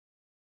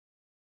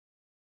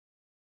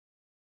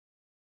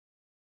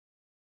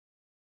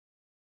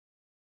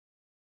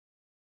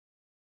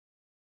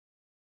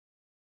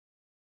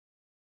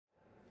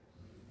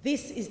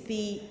This is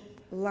the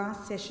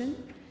last session,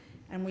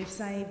 and we've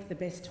saved the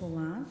best till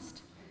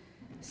last.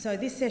 So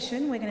this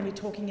session, we're going to be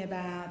talking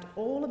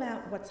all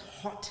about what's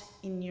hot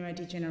in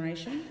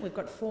neurodegeneration. We've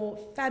got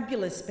 4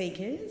 fabulous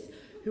speakers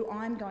who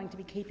I'm going to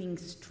be keeping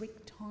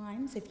strict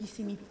times. If you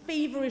see me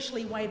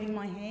feverishly waving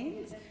my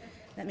hands,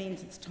 that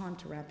means it's time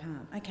to wrap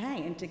up.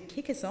 Okay, and to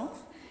kick us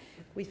off,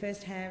 we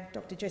first have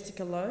Dr.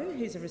 Jessica Lowe,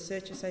 who's a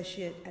research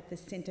associate at the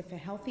Centre for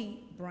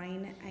Healthy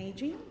Brain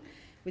Ageing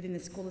within the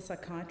School of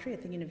Psychiatry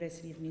at the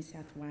University of New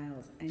South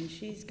Wales, and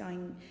she's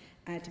going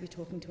to be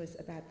talking to us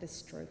about the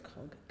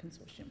STROKOG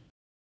consortium.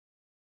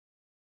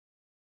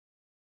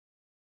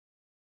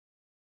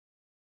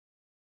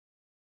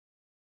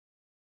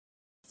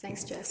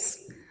 Thanks,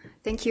 Jess.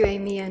 Thank you,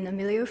 Amy and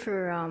Emilio,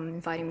 for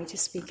inviting me to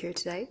speak here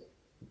today.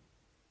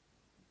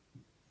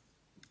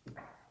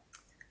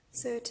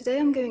 So today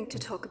I'm going to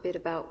talk a bit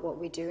about what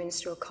we do in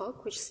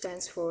STROKOG, which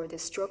stands for the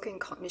Stroke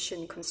and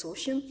Cognition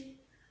Consortium,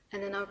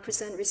 and then I'll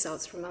present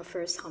results from our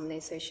first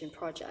harmonization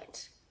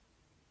project.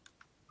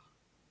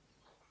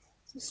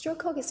 So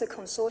STROKOG is a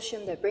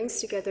consortium that brings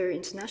together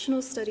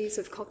international studies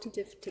of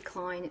cognitive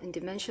decline and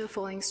dementia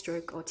following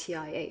stroke, or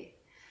TIA.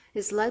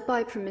 It's led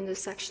by Parminder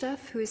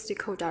Sekshdev, who is the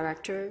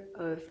co-director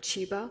of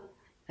CHIBA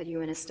at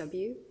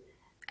UNSW,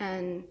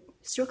 and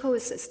STROKOG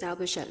was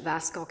established at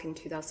VASCOG in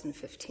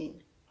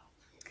 2015.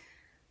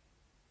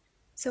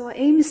 So our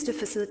aim is to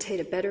facilitate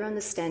a better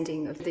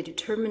understanding of the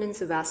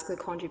determinants of vascular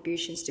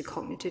contributions to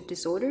cognitive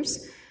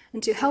disorders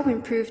and to help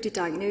improve the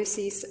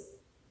diagnosis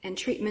and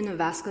treatment of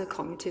vascular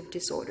cognitive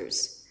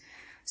disorders.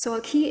 So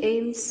our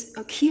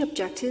key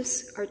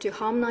objectives are to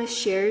harmonize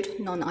shared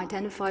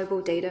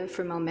non-identifiable data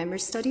from our member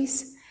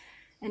studies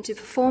and to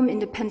perform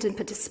independent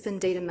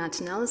participant data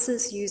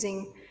meta-analysis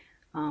using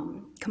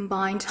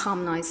combined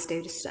harmonized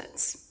data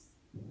sets.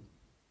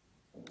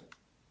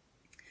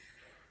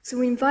 So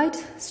we invite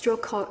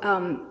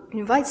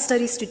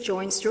studies to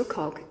join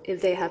STROKOG if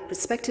they have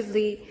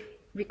prospectively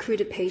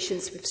recruited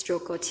patients with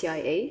stroke or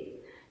TIA.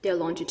 They're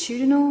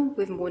longitudinal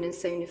with more than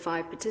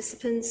 75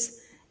 participants,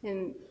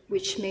 in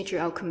which major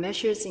outcome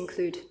measures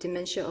include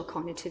dementia or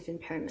cognitive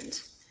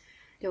impairment.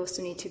 They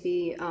also need to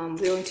be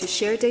willing to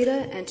share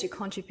data and to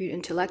contribute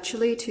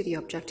intellectually to the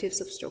objectives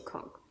of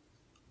STROKOG.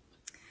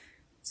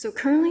 So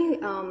currently,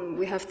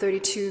 we have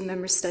 32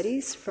 member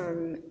studies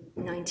from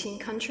 19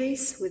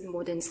 countries with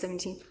more than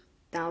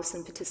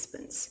 17,000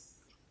 participants.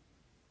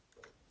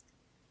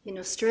 In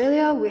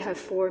Australia, we have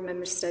 4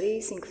 member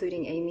studies,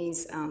 including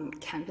Amy's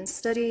Camden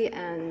study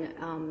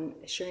and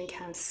Sharon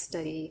Camp's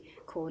study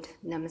called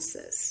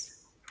Nemesis.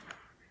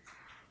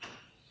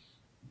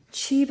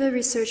 CHIBA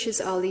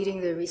researchers are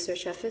leading the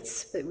research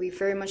efforts, but we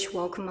very much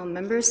welcome our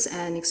members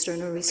and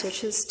external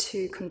researchers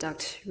to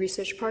conduct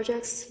research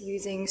projects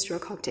using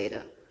STROKOG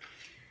data.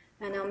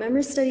 And our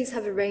member studies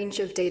have a range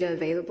of data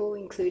available,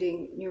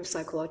 including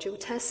neuropsychological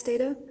test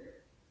data,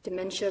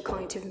 dementia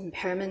cognitive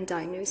impairment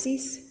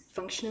diagnoses,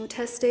 functional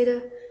test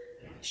data,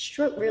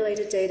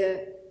 stroke-related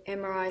data,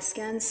 MRI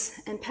scans,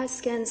 and PET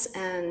scans,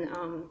 and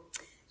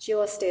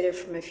GLS data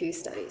from a few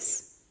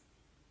studies.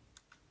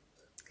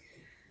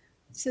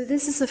 So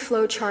this is a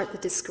flow chart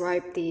that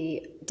describes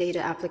the data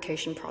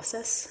application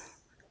process.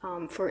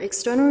 For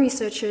external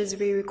researchers,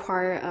 we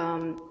require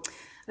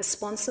a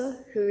sponsor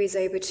who is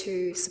able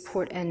to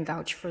support and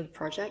vouch for the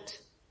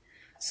project.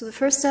 So the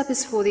first step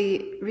is for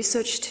the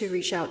research to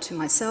reach out to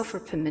myself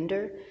or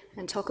Parminder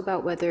and talk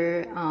about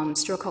whether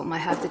STROKOG might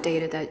have the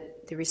data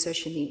that the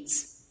researcher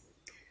needs.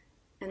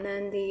 And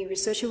then the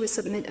researcher would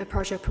submit a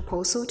project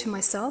proposal to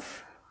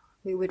myself.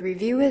 We would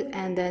review it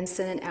and then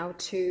send it out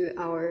to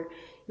our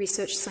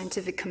research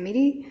scientific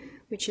committee,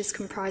 which is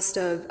comprised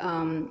of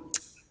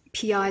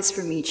PIs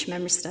from each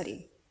member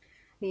study.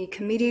 The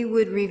committee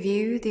would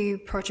review the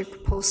project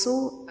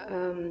proposal,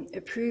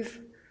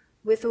 approve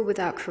with or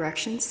without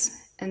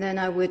corrections, and then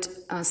I would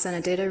send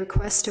a data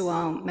request to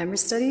our member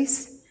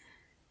studies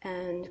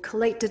and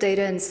collect the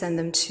data and send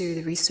them to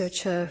the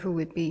researcher, who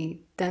would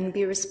then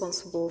be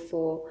responsible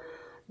for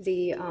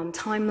the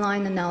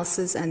timeline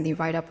analysis and the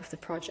write-up of the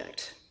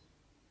project.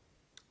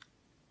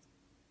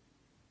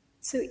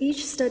 So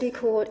each study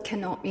cohort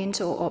can opt in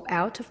or opt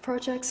out of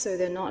projects, so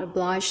they're not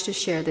obliged to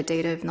share the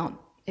data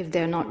if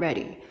they're not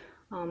ready.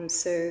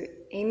 So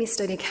Amy's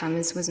study,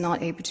 Camus, was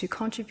not able to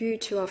contribute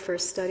to our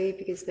first study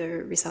because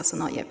their results are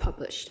not yet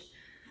published.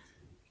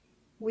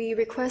 We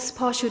request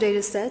partial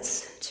data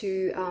sets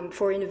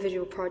for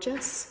individual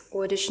projects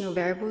or additional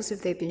variables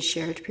if they've been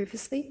shared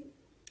previously.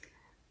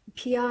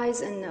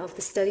 PIs and of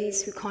the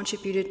studies who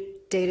contributed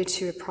data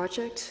to a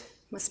project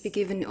must be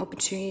given the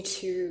opportunity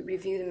to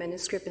review the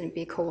manuscript and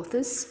be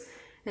co-authors,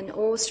 and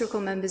all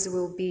STROKOG members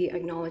will be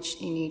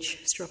acknowledged in each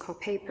STROKOG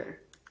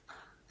paper.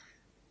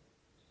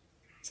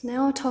 So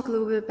now I'll talk a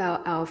little bit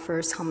about our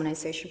first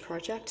harmonization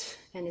project,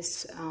 and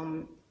it's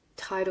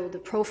titled The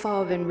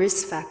Profile and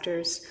Risk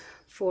Factors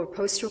for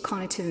Post-Stroke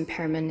Cognitive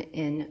Impairment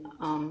in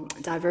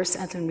Diverse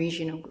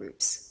Ethno-Regional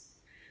Groups.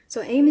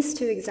 So aim is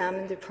to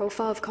examine the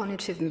profile of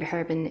cognitive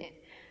impairment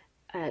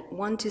at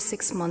 1 to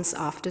 6 months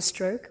after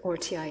stroke or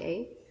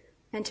TIA,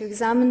 and to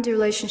examine the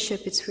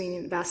relationship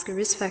between vascular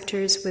risk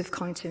factors with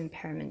cognitive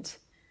impairment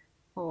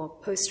or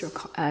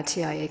post-stroke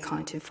TIA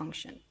cognitive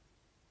function.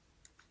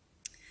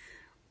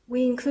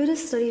 We included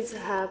studies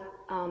that have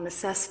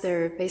assessed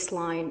their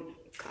baseline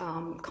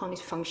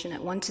cognitive function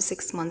at 1 to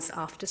 6 months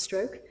after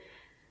stroke,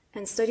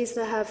 and studies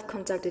that have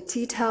conducted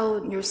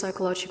T-TEL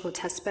neuropsychological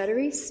test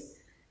batteries,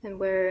 and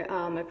where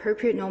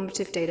appropriate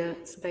normative data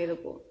is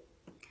available.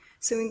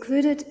 So we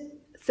included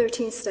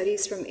 13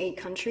 studies from 8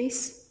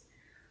 countries.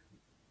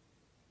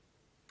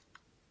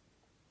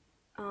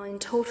 In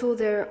total,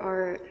 there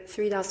are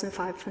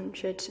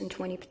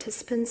 3,520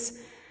 participants,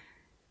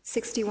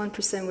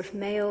 61% were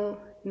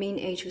male, mean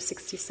age was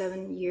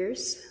 67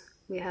 years.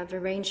 We have a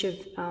range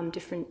of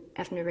different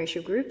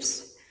ethno-racial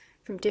groups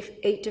from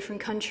 8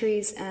 different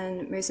countries,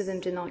 and most of them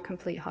did not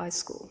complete high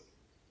school.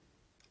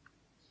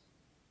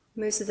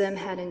 Most of them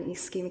had an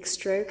ischemic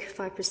stroke,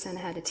 5%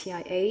 had a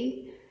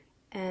TIA,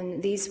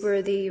 and these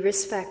were the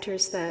risk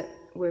factors that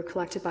were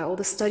collected by all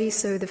the studies,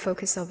 so the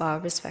focus of our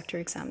risk factor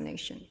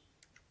examination.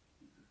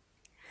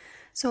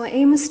 So our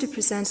aim was to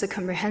present a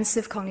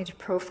comprehensive cognitive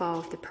profile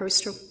of the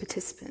post-stroke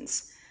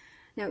participants.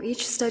 Now,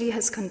 each study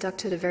has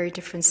conducted a very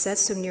different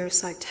sets of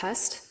neuropsych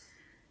tests,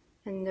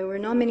 and there were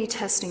not many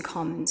tests in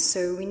common,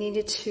 so we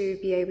needed to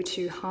be able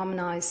to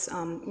harmonize,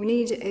 we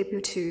needed to be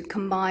able to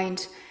combine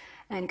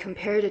and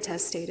compare the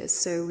test data.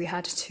 So we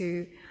had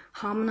to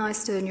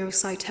harmonize the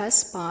neuropsych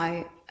tests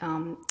by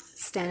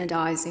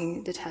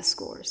standardizing the test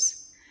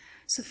scores.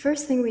 So the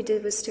first thing we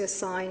did was to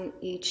assign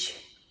each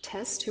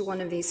test to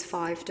one of these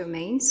 5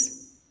 domains.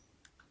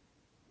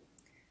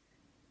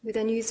 We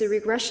then used a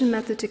regression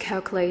method to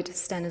calculate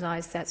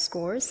standardized Z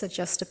scores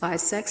adjusted by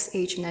sex,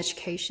 age, and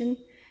education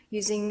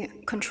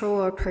using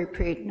control or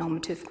appropriate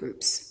normative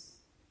groups.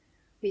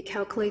 We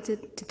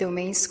calculated the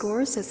domain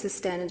scores as the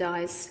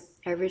standardized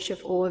average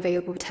of all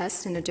available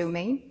tests in the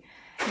domain.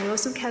 And we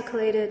also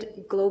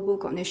calculated global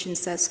cognition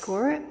Z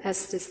score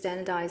as the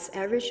standardized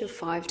average of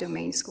 5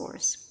 domain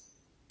scores.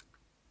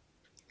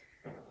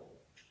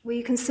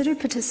 We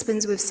considered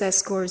participants with Z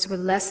scores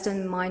with less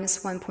than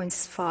minus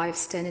 1.5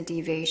 standard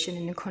deviation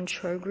in the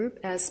control group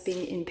as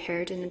being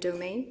impaired in the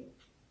domain.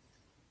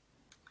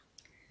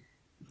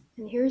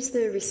 And here's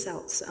the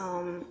results.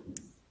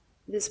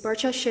 This bar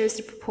chart shows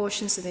the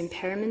proportions of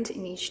impairment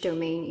in each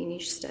domain in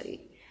each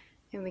study.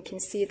 And we can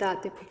see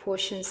that the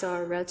proportions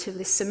are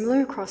relatively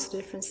similar across the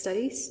different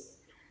studies.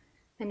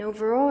 And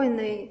overall, in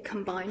the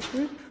combined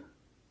group,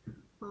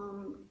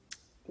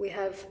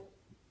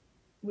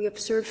 we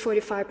observed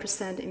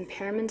 45%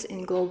 impairment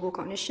in global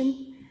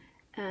cognition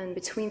and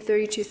between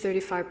 30 to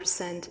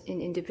 35%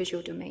 in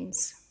individual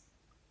domains.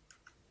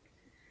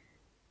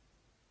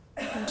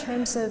 In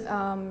terms of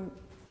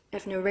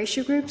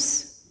ethno-racial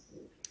groups,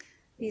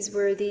 these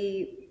were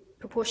the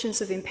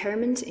proportions of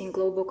impairment in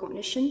global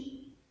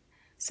cognition.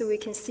 So we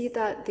can see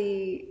that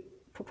the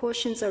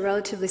proportions are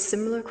relatively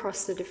similar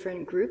across the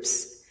different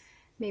groups,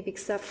 maybe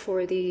except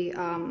for the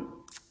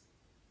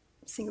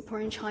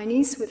Singaporean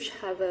Chinese, which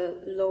have a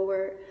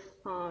lower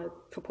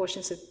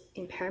proportions of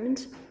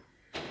impairment.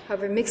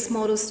 However, mixed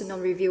models did not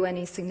reveal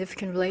any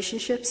significant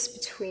relationships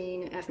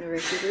between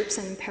ethno-racial groups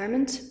and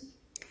impairment.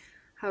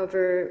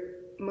 However,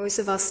 most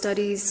of our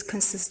studies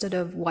consisted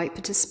of white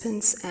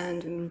participants,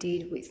 and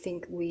indeed we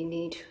think we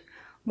need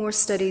more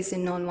studies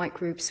in non-white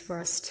groups for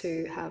us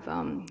to have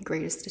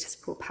greater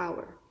statistical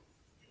power.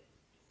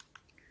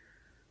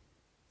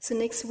 So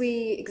next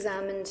we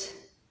examined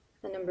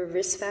a number of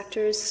risk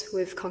factors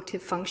with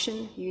cognitive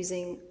function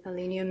using a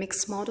linear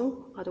mixed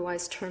model,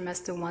 otherwise termed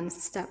as the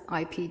one-step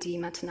IPD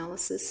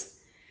meta-analysis.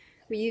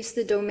 We used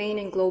the domain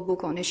and global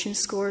cognition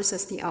scores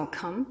as the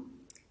outcome.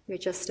 We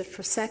adjusted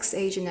for sex,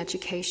 age, and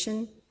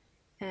education,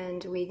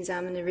 and we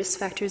examined the risk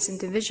factors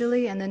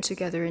individually and then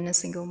together in a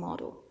single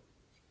model.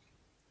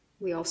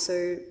 We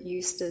also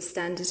used the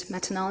standard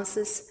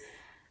meta-analysis,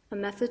 a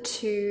method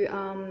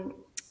to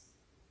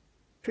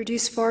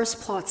produce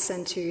forest plots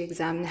and to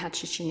examine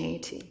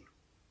heterogeneity.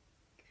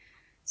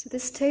 So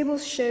this table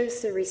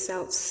shows the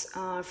results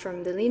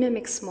from the linear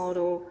mixed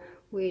model,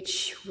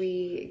 which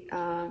we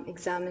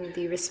examined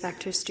the risk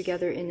factors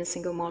together in a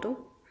single model.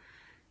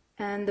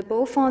 And the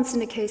bold fonts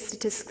indicate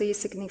statistically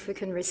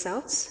significant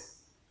results.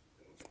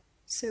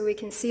 So we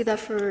can see that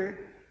for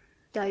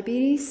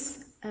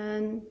diabetes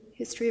and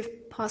history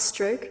of past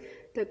stroke,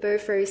 they're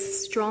both very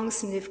strong,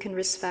 significant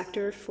risk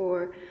factor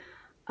for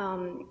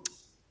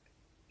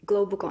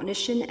global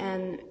cognition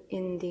and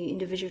in the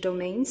individual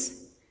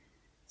domains.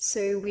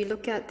 So we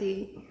look at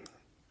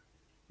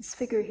this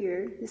figure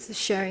here. This is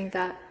showing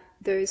that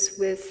those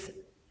with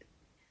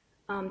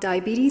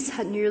diabetes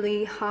had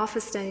nearly half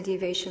a standard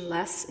deviation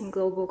less in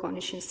global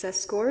cognition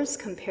test scores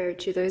compared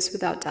to those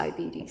without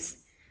diabetes.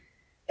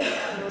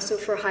 And also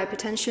for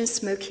hypertension,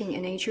 smoking,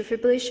 and atrial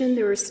fibrillation,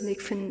 there were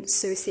significant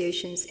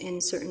associations in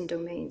certain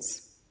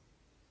domains.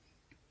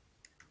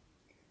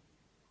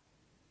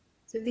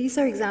 So these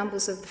are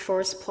examples of the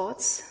forest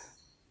plots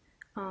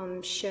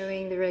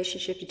showing the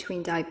relationship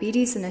between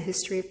diabetes and a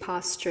history of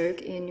past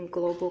stroke in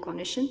global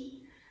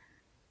cognition.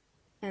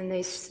 And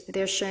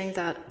they're showing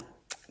that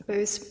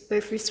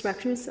both risk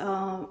factors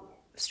are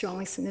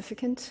strongly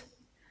significant.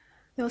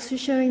 They're also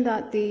showing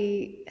that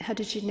the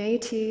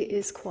heterogeneity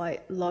is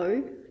quite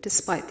low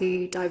despite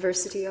the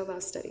diversity of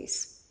our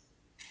studies.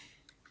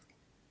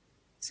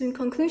 So in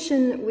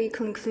conclusion, we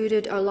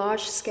concluded a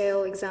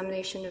large-scale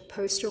examination of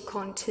post-stroke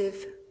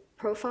cognitive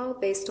profile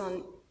based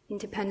on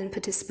independent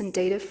participant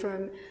data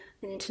from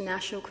an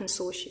international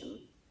consortium.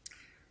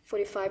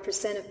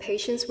 45% of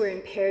patients were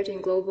impaired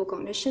in global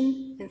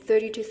cognition and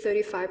 30 to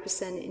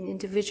 35% in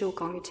individual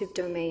cognitive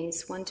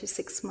domains 1 to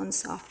 6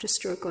 months after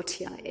stroke or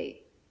TIA.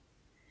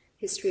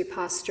 History of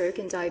past stroke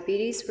and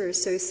diabetes were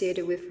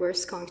associated with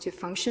worse cognitive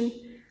function.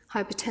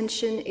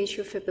 Hypertension,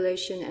 atrial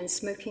fibrillation, and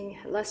smoking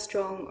had less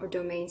strong or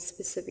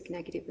domain-specific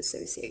negative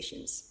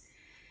associations.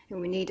 And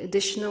we need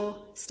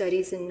additional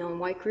studies in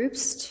non-white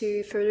groups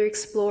to further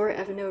explore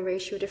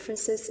ethno-racial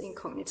differences in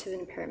cognitive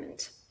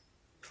impairment.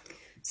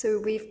 So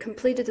we've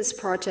completed this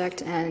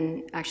project,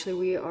 and actually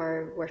we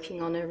are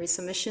working on a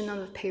resubmission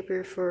of a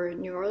paper for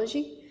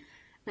neurology.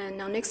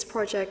 And our next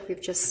project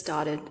we've just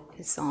started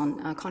is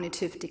on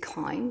cognitive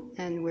decline,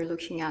 and we're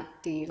looking at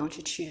the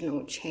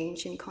longitudinal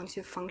change in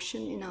cognitive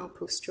function in our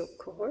post-stroke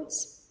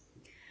cohorts.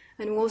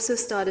 And we also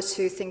started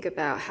to think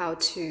about how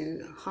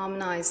to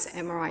harmonize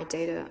MRI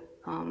data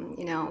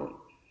in our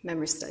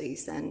memory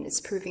studies, and it's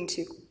proving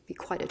to be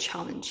quite a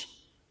challenge.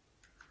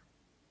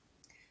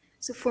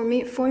 So for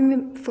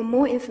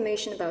more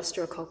information about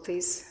STROKOG,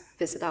 please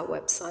visit our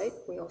website.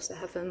 We also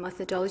have a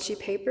methodology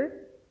paper.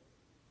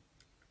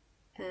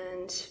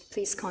 And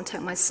please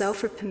contact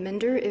myself or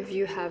Parminder if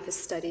you have a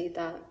study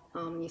that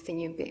you think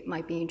you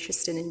might be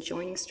interested in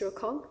joining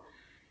STROKOG,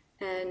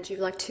 and you'd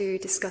like to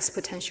discuss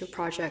potential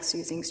projects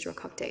using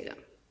STROKOG data.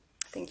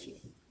 Thank you.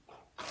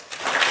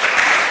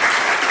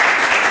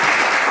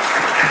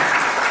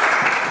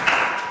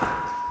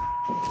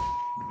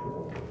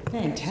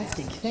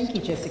 Fantastic. Thank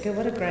you, Jessica.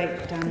 What a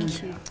great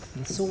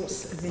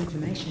source of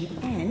information,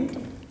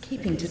 and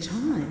keeping to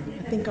time.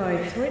 I think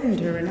I threatened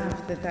her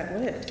enough that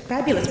worked.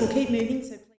 Fabulous. We'll keep moving. So